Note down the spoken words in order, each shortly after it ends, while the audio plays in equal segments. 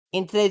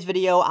In today's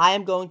video, I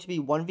am going to be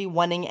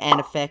 1v1ing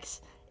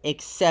Anifex,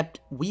 except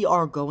we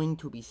are going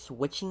to be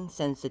switching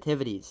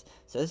sensitivities.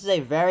 So this is a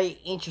very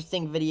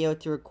interesting video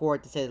to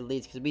record, to say the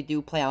least, because we do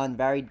play on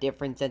very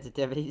different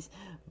sensitivities.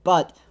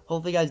 But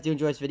hopefully you guys do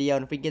enjoy this video,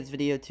 and if we get this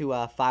video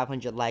to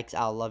 500 likes,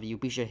 I'll love you.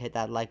 Be sure to hit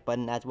that like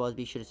button, as well as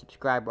be sure to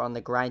subscribe. We're on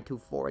the grind to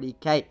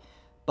 40k.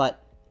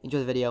 But enjoy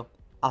the video.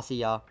 I'll see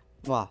y'all.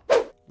 Mwah.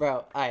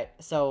 Bro, alright,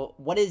 so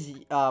what is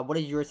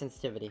your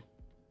sensitivity?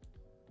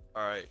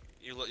 Alright,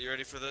 you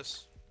ready for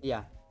this?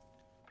 Yeah.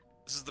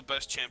 This is the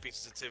best champion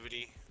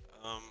sensitivity.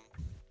 I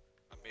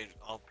made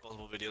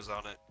multiple videos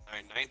on it.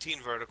 Alright,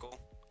 19 vertical.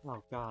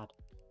 Oh god.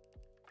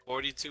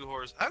 42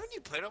 horizontal. Haven't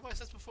you played on my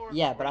sets before?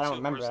 Yeah, but I don't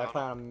remember. I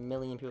play on a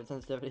million people's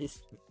sensitivities.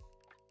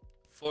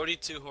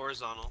 42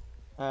 horizontal.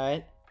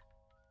 Alright.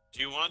 Do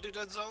you want to do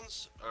dead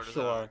zones? Or does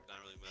Sure. that not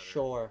really matter?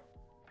 Sure.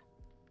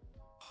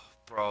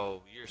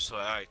 Bro, you're so...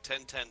 Alright,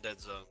 10-10 dead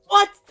zones.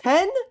 What?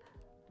 10?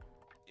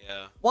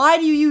 Yeah. Why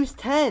do you use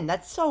 10?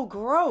 That's so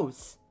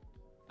gross.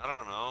 I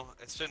don't know.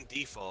 It's been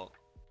default.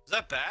 Is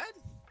that bad?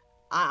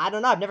 I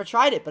don't know. I've never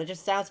tried it, but it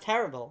just sounds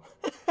terrible.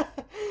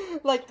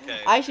 Like, Okay,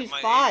 I use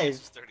my 5. is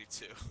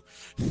 32.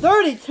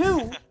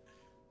 32?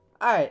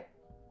 Alright.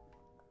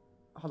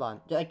 Hold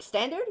on. Like,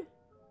 standard?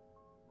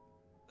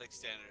 Like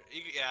standard.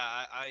 Yeah,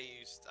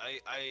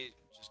 I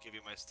just give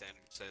you my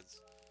standard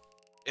sets.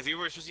 If you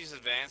were supposed to use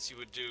advanced, you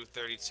would do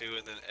 32,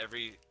 and then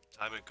every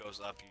time it goes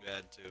up, you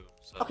add 2.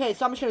 So Okay,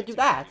 so I'm just gonna do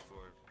that. 34.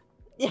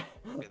 Yeah.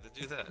 Okay, then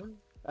do that.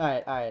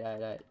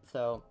 Alright.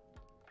 So,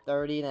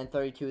 30, then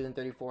 32, then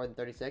 34, then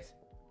 36.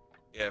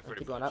 Yeah,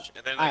 pretty keep much. going up.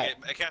 And then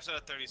it caps out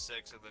at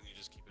 36, and then you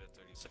just keep it at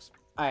 36.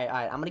 Alright.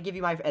 I'm gonna give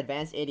you my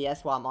advanced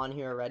ADS while I'm on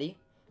here already.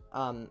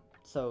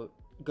 So,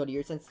 go to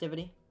your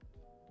sensitivity.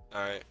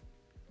 Alright.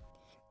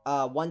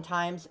 1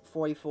 times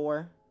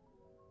 44.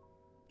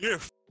 You're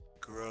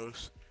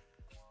gross.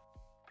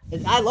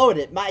 I lowered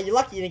it. You're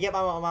lucky you didn't get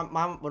my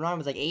when mine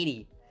was like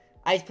 80.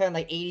 I was playing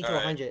like 80 to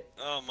 100.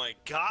 Oh my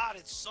god,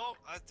 it's so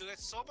dude,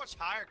 it's so much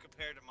higher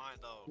compared to mine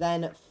though.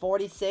 Then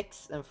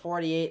 46, then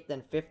 48,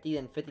 then 50,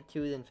 then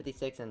 52, then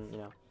 56, and you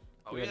know.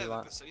 Oh yeah,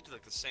 like so you do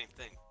like the same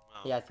thing.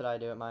 Wow. Yeah, that's what I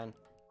do at mine.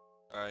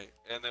 Alright,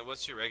 and then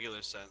what's your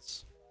regular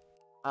sense?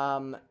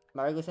 My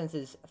regular sense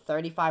is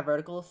 35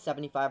 vertical,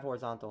 75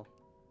 horizontal.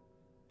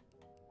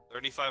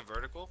 35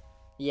 vertical?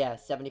 Yeah,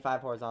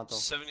 75 horizontal.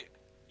 70.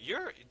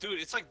 Dude,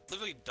 it's like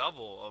literally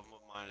double of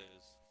what mine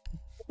is.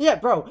 Yeah,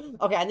 bro.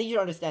 Okay, I need you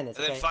to understand this.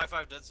 And Okay? then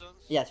 5-5 dead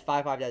zones? Yes,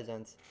 5 dead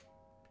zones.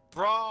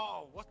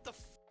 Bro, what the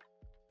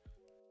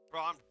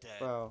Bro, I'm dead.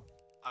 Bro,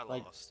 I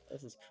like, lost.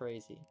 this is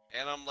crazy.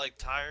 And I'm like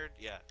tired?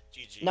 Yeah,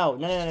 GG. No.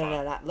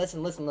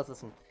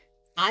 Listen.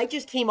 I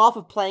just came off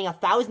of playing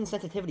 1000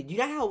 sensitivity. Do you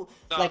know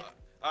how, like,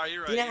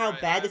 you're right, do you know how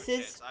bad this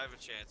is? I have a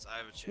chance.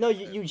 No,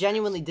 you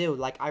genuinely do.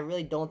 Like, I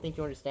really don't think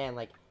you understand.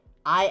 Like,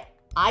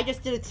 I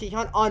just did a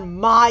T-hunt on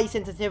my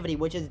sensitivity,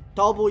 which is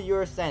double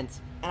your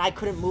sense, and I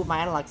couldn't move my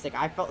analog stick.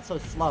 I felt so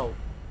slow.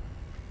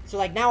 So,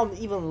 like, now I'm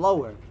even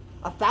lower.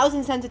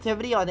 1000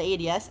 sensitivity on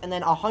the ADS, and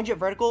then 100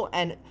 vertical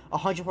and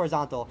 100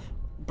 horizontal.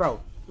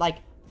 Bro, like,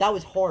 that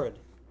was horrid.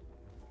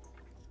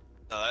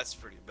 No, that's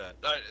pretty bad.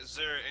 Alright, is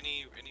there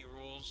any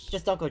rules?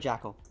 Just don't go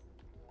Jackal.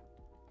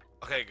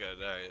 Okay,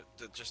 good. Alright,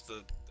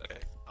 okay.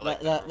 I like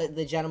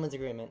The gentleman's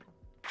agreement.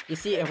 You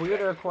see, if we were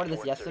to record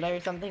this yesterday or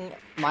something,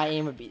 my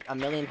aim would be a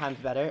million times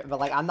better. But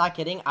like, I'm not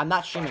kidding. I'm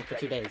not streaming for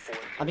 2 days.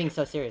 I'm being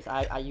so serious.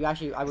 I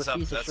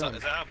refuse to stream.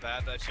 Is that how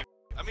bad that shit?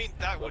 I mean,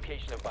 that would.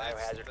 Location of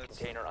biohazard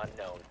container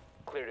unknown.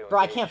 Clear to Bro,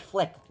 I engage. can't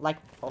flick. Like,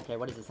 okay,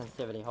 what is the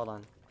sensitivity? Hold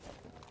on.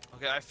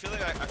 Okay, I feel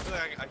like.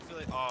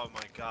 Oh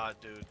my god,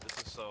 dude,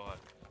 this is so hard.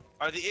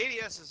 Alright, the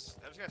ADS is.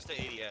 I'm just gonna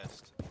stay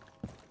ADS.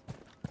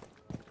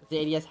 Is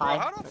the ADS high?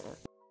 Bro, how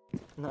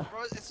the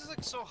Bro, this is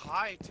like so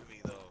high to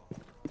me though.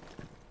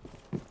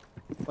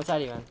 What's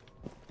that even?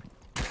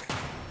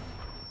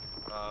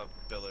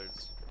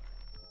 Billards.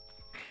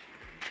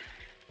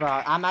 Bro,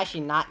 I'm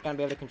actually not gonna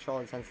be able to control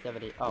the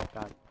sensitivity. Oh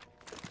god.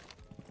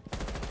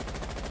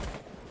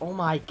 Oh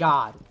my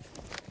god.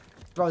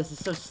 Bro, this is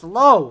so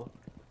slow.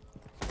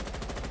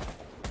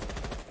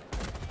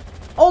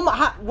 Oh my,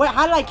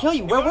 how did I kill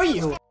you? Where were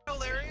you?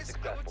 Hilarious.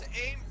 I went to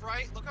aim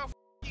right. Look how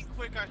fucking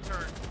quick I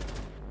turned.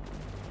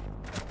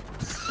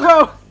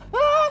 Bro.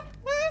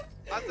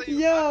 I thought you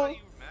Yo. were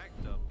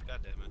magged up. God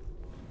damn it.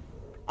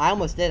 I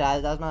almost did.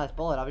 That was my last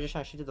bullet. I was just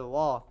trying to shoot through the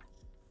wall.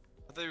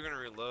 I thought you were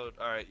gonna reload.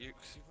 Alright, you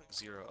went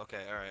 0.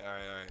 Okay, alright.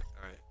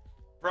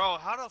 Bro,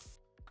 how the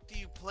fuck do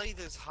you play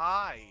this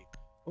high?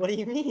 What do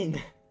you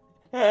mean?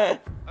 Okay,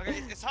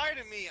 it's higher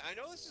to me. I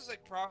know this is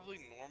like probably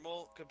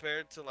normal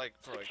compared to like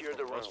for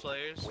most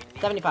players.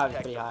 75 is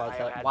pretty high.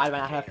 So why do I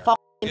not have fucking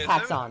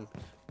impacts on?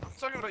 I'm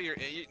talking about your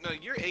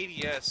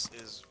ADS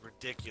is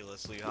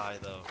ridiculously high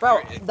though.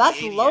 Bro, that's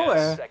ADS,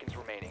 lower. Seconds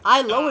remaining.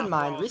 I lowered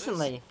mine bro,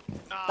 recently.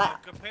 Nah,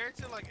 compared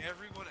to like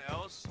everyone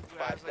else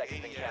who has like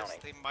ADS,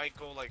 they might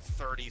go like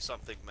 30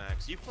 something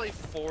max. You play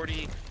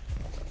 40.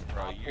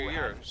 Bro,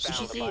 you're Did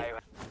you see? Bio-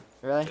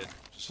 Really?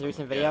 Just The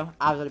recent video?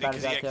 I was really bad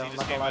at that too. I'm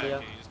not gonna lie to you.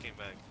 He just came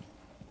back.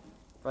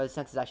 Bro, the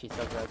sense is actually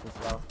so gross and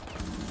slow.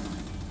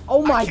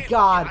 Oh my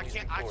god! I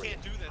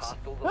can't do this.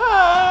 Hostiles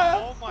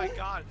Oh my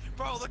god.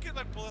 Bro, look at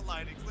my bullet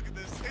linings. Look at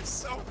this. It's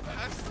so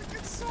fast. Like,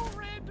 it's so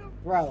random.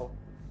 Bro.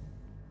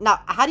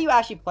 Now, how do you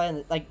actually play on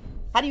the, like,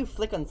 how do you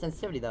flick on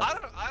sensitivity though? I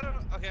don't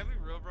know. Okay, I'm gonna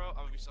be real, bro. I'm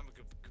gonna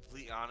be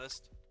completely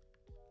honest.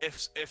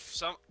 If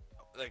some,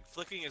 like,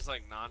 flicking is,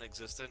 like,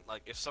 non-existent,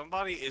 like, if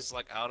somebody is,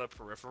 like, out of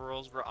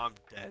peripherals, bro, I'm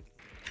dead.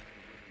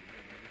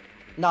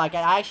 No, like,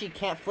 I actually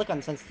can't flick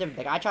on sensitivity.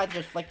 Like, I tried to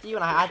just flick to you,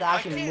 and I had to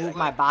actually move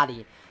my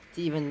body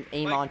to even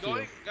aim Like, onto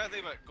you. gotta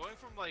think about it, going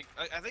from, like,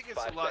 I think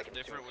it's 5 a lot seconds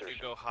to different when you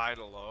insertion. go high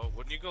to low.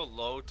 When you go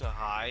low to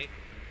high,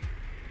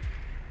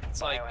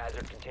 it's like,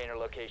 Biohazard container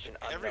location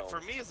unknown.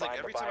 for me, it's like Find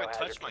every the time I biohazard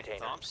touch my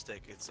container.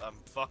 thumbstick, I'm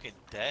fucking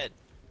dead.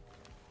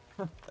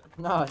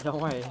 No, don't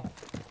worry.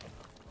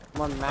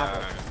 Come on,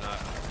 Maverick. Alright,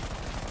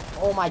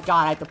 Oh my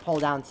god, I have to pull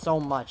down so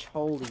much.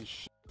 Holy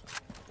shit.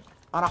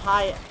 On a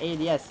high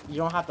ADS, you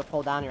don't have to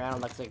pull down your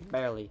animals, like,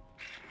 barely.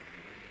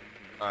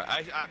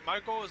 Alright, my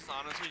goal is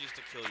honestly just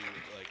to kill you,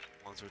 like,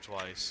 once or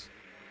twice.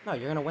 No,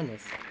 you're gonna win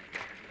this.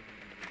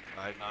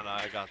 Alright, no,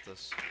 I got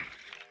this.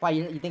 Why,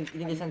 you think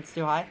this is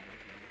too high?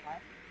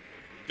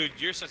 Dude,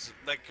 your sense,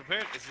 like,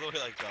 compared, it's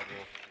literally like double.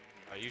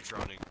 Are you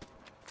droning?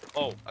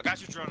 Oh, I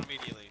got you drone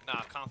immediately.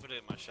 Nah, confident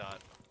in my shot.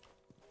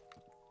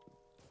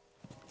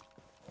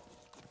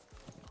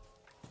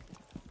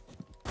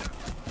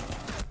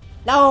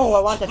 No, I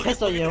want to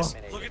pistol you.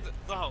 Look at the,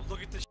 no,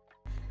 look at this.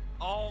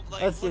 Oh,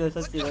 like, Let's see look, this,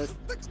 let's see this.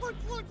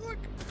 Look.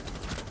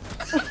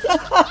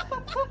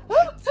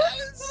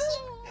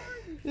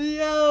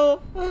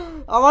 Yo,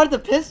 I wanted to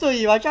pistol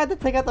you. I tried to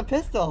take out the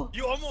pistol.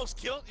 You almost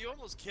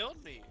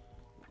killed me.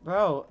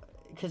 Bro,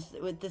 because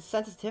with the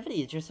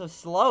sensitivity, it's just so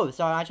slow.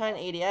 So I tried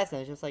an ADS,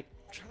 and it's just like,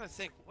 I'm trying to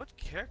think, what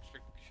character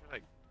should I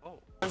go?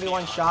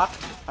 1v1 shock.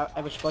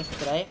 I was supposed to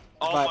today,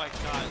 Oh but my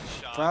god,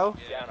 shot. bro,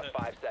 Down to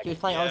 5 seconds. he was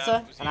playing Yeah, Osa,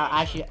 it was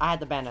and he, I had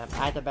to ban him. I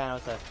had to ban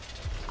Osa.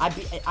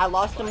 I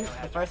lost him the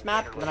first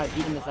map, and then I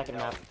beat him the second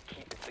map,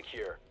 Keep it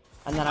secure.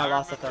 and then I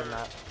lost the third remember-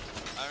 map.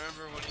 I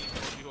remember when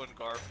he won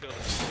Garfield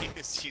and he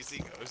was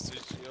using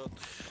Osa's shield.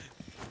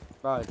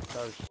 Bro, it's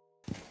so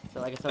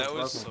like it's so That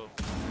broken. was so.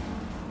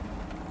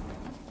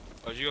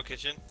 Oh, did you go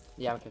kitchen?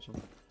 Yeah, I'm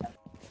kitchen.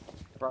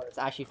 Bro, it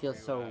actually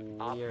feels so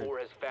Op weird. 4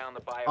 has found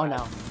the biohazard Oh no.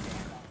 container.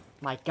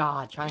 My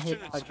god, trying to hit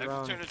a Have you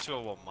drone. turned into a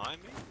Wamai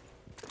me?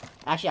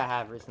 Actually, I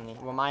have recently.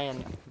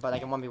 Wamayan, but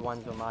like in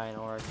 1v1s Wamayan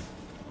or.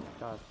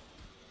 God.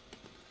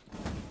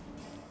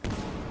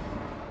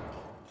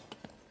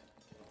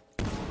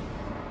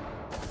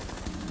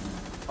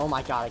 Oh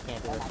my god, I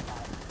can't do this.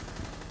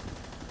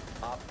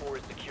 Op 4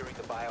 is securing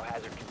the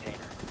biohazard container.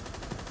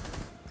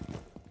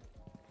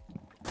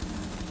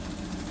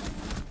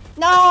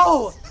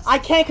 No! I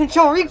can't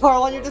control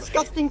recoil on your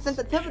disgusting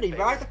sensitivity,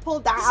 bro. I have to pull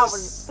down.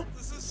 This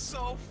is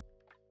so.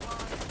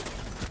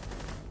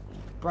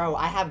 Bro,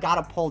 I have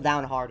gotta pull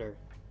down harder.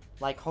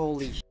 Like,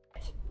 holy shit.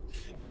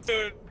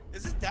 Dude,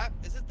 is it that?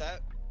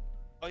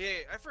 Oh yeah,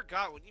 I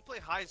forgot. When you play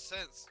high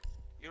sense,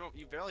 you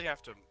barely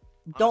have to.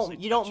 honestly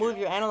You don't touch move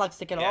your analog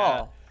stick at Yeah.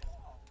 all.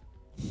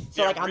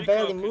 So Yeah, like, I'm recoil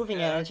barely could- moving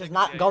it, yeah, and I it's just think-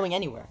 not yeah, going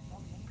anywhere.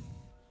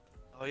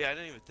 Oh yeah, I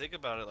didn't even think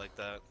about it like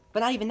that. But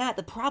not even that,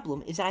 the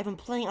problem is that I've been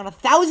playing on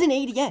 1,000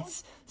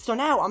 ADS. So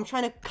now I'm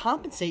trying to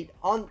compensate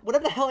on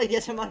whatever the hell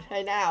ADS I'm on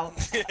right now.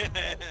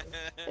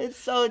 It's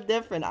so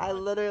different. I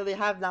literally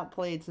have not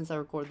played since I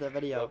recorded that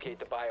video. Locate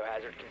the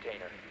biohazard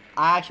container.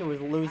 I actually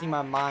was losing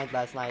my mind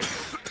last night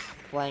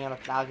playing on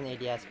 1,000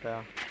 ADS,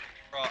 bro.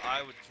 Bro,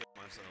 I would kill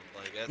myself.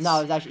 Like that's. No,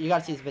 it was actually, you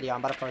gotta see this video. I'm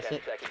about to post 10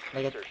 it. seconds to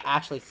Like, it's insertion.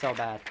 actually so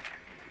bad.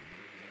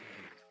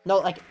 No,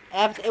 like,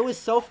 it was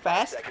so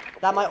fast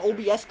that my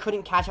OBS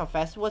couldn't catch how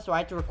fast it was, so I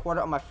had to record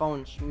it on my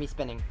phone, me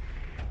spinning.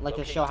 Like,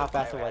 to Locate show how the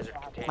fast it was.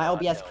 biohazard container My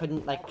OBS unknown.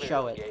 couldn't, like, Clear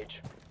show to it.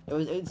 engage.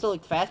 It still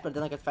looked fast, but it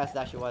didn't look as fast as it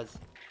actually was.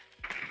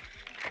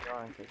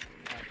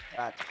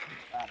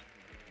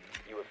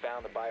 You have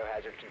found the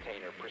biohazard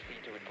container.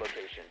 Proceed to its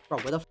location. Bro,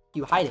 where the f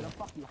you hiding?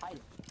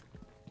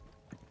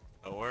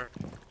 Nowhere.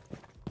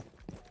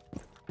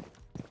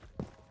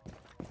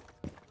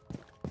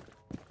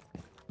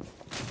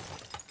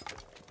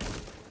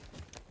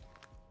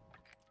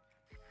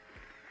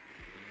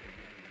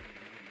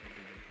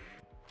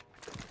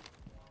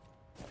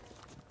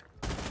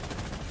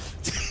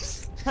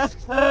 Look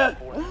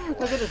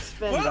at the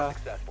spin, bro.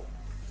 Successful.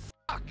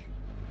 Fuck.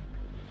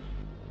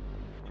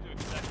 You knew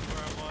exactly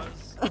where I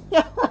was.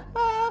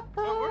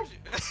 Where were you?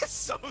 It's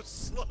so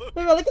slow.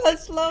 Bro, look at how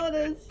slow it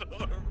is.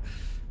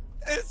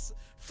 It's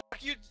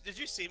fuck you. Did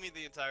you see me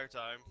the entire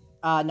time?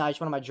 No, I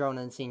just wanted my drone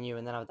and seen you,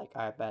 and then I was like,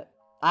 alright, bet.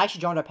 I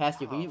actually droned right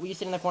past you. Were you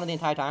sitting in the corner the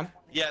entire time?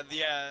 Yeah,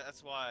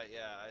 that's why.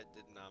 Yeah, I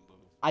did not move.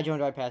 I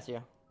droned right past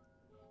you.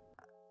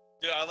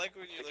 Dude, I like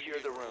when you Secure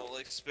look the at room. full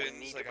like We spins,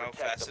 need like to how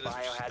protect fast the it is,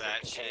 which is biohazard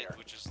that shit, container.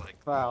 which is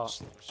like Bro.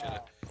 slow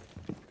shit.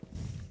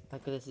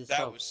 Like, this is That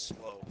so... was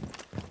slow.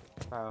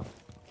 Bro.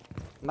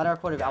 I'm about to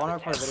record I want to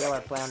record a video where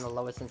I play on the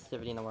lowest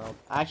sensitivity in the world.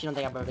 I actually don't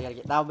think I'm ever gonna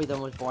get... That would be the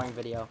most boring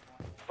video.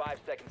 5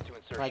 seconds to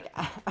insertion. Like...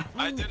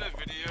 I did a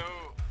video.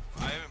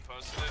 I haven't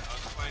posted it. I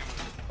was playing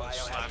with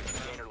biohazard slapping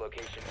container him. located.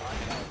 location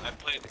unknown. I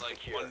played like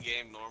Secure. one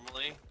game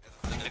normally,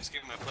 and the next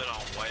game I played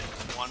on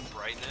one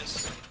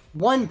brightness.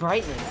 One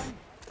brightness.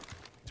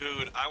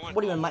 Dude, I went.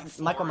 What are you, 0-4.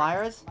 Michael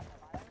Myers?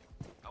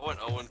 I went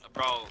 0,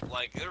 bro.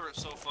 Like they were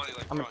so funny.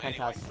 Like I'm bro, a anyway,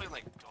 penthouse. playing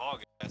like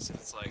dog ass, and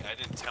it's like I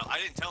didn't tell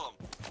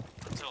him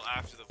until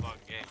after the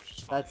fucking game, which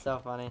is funny. That's so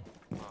funny.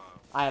 Uh,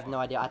 I have no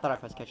idea. I thought I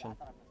pressed kitchen.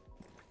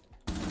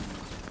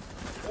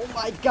 Oh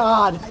my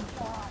god!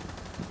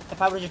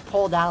 If I would just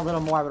pulled down a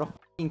little more, I would have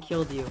fucking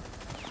killed you.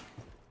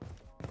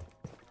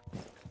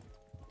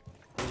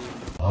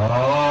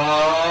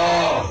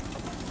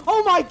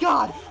 Oh my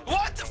god!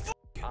 What the fuck?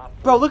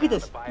 Op Bro, 4 look at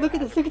found this. a Look at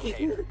this. Look at this. biohazard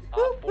container.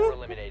 Op 4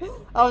 eliminated.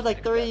 I was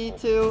like 3,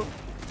 2.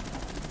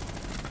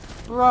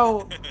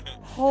 Bro,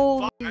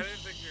 holy Fuck, I didn't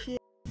think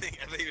shit.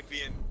 I think it'd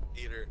be an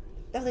eater.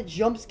 That was a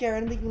jump scare. I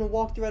didn't think you were gonna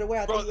walk through right away.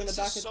 I Bro, thought you were in the this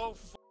back is of. so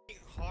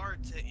fucking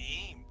hard to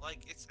aim. Like,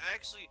 it's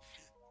actually...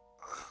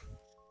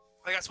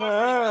 Like, that's why I'm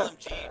running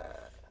LMG.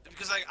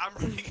 Because, like, I'm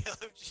running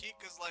LMG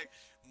because, like,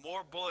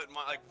 more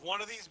like,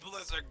 one of these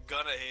bullets are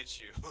gonna hit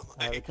you.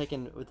 Like, Alright,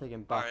 we're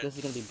taking buck. Alright, This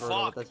is gonna be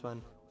brutal with fuck. this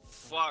one.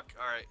 fuck.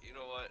 Alright, you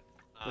know what?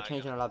 We're I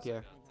changing got it up this, I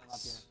here. got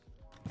this.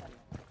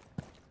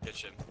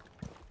 Kitchen.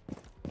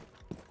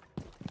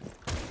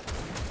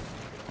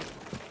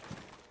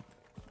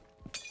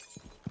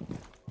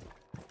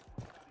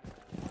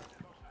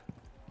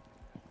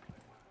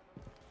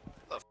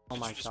 Oh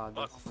my Just god,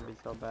 buck this is gonna be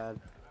so bad.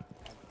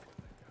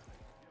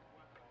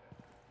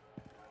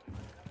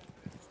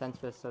 Sens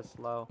is so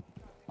slow.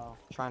 Oh,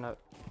 trying to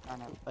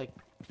like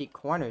peek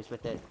corners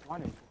with it.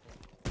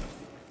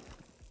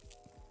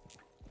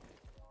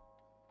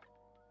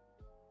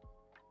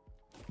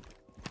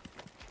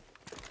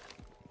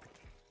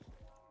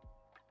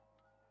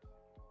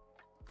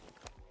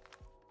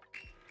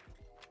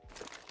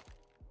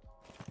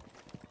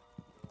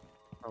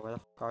 Bro, where the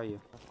fuck are you?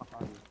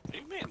 Are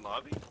you main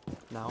lobby?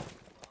 No.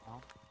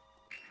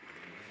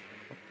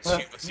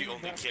 It's the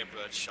only camper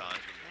that shot.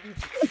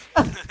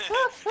 I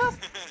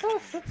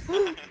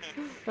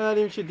didn't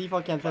even shoot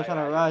default cams, I was trying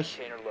to Biohazard rush.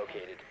 container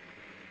located.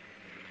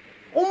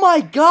 Oh my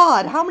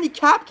god! How many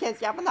cap cans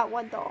do you have on that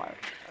one door?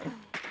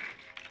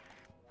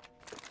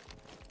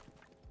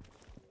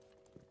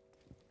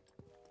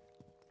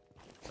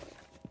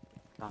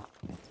 Nah.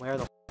 Where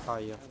the fuck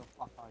are you?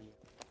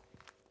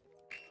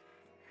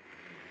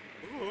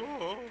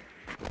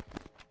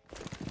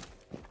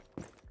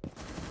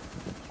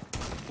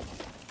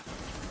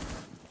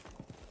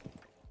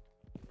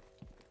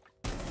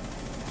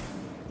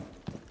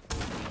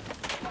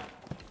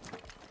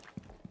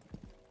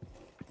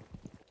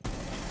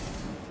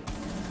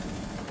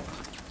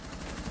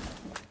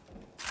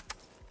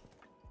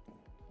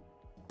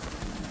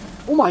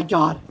 Oh my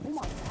god!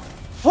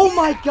 Oh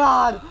my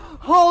god!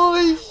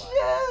 Holy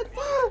shit!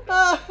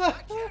 I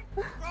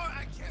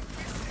can't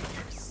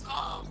miss it.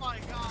 Oh my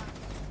god.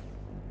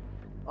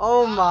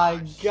 Oh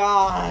my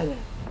god!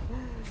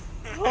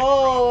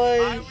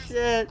 Holy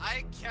shit!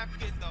 I kept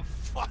getting the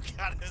fuck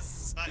out of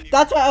sight.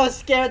 That's why I was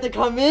scared to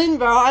come in,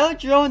 bro. I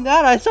looked drone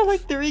that. I saw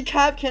like 3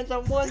 cap cans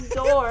on one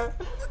door.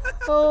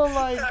 Oh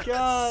my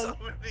god. So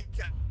many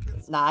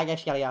captains. Nah, I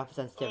actually gotta get off of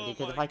sensitivity Oh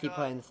because if my I keep God.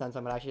 playing the Sens,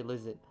 I'm gonna actually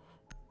lose it.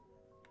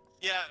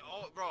 Yeah,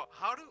 oh bro,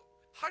 how do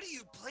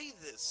you play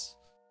this?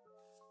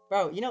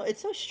 Bro, you know,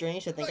 it's so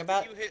strange to think Like,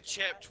 about. you hit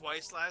champ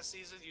twice last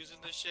season using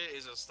this shit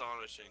is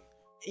astonishing.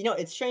 You know,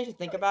 it's strange to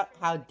think about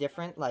how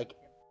different, like,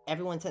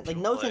 everyone's... Like,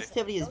 no Play.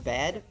 sensitivity is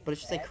bad, but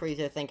it's just, like,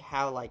 crazy to think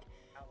how, like,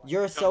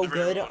 you're so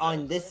good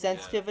on this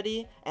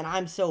sensitivity, and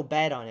I'm so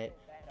bad on it.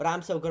 But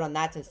I'm so good on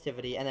that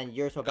sensitivity, and then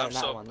you're so bad on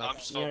that one.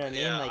 Like, you know what I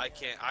mean? Yeah, Like,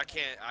 I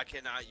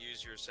cannot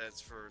use your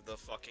sense for the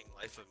fucking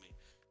life of me.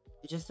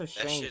 it's just so That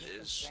strange.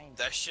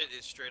 shit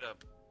is straight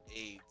up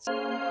AIDS.